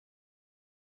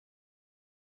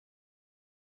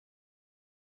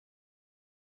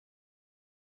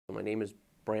My name is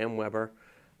Bram Weber.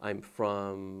 I'm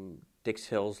from Dix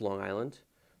Hills, Long Island,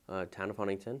 town of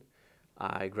Huntington.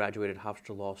 I graduated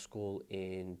Hofstra Law School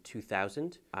in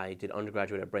 2000. I did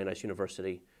undergraduate at Brandeis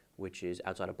University, which is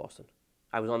outside of Boston.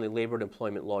 I was on the Labor and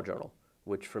Employment Law Journal,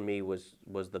 which for me was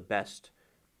the best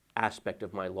aspect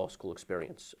of my law school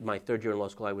experience. My third year in law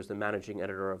school, I was the managing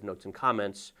editor of Notes and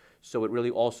Comments, so it really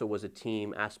also was a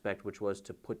team aspect, which was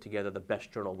to put together the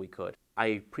best journal we could. I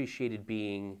appreciated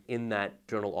being in that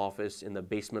journal office in the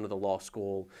basement of the law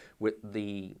school with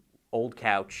the old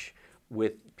couch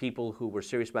with people who were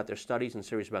serious about their studies and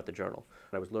serious about the journal.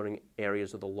 I was learning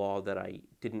areas of the law that I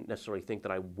didn't necessarily think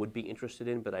that I would be interested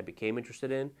in, but I became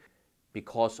interested in.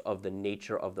 Because of the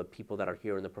nature of the people that are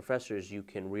here and the professors, you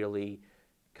can really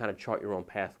kind of chart your own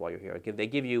path while you're here. They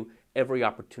give you every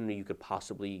opportunity you could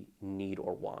possibly need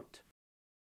or want.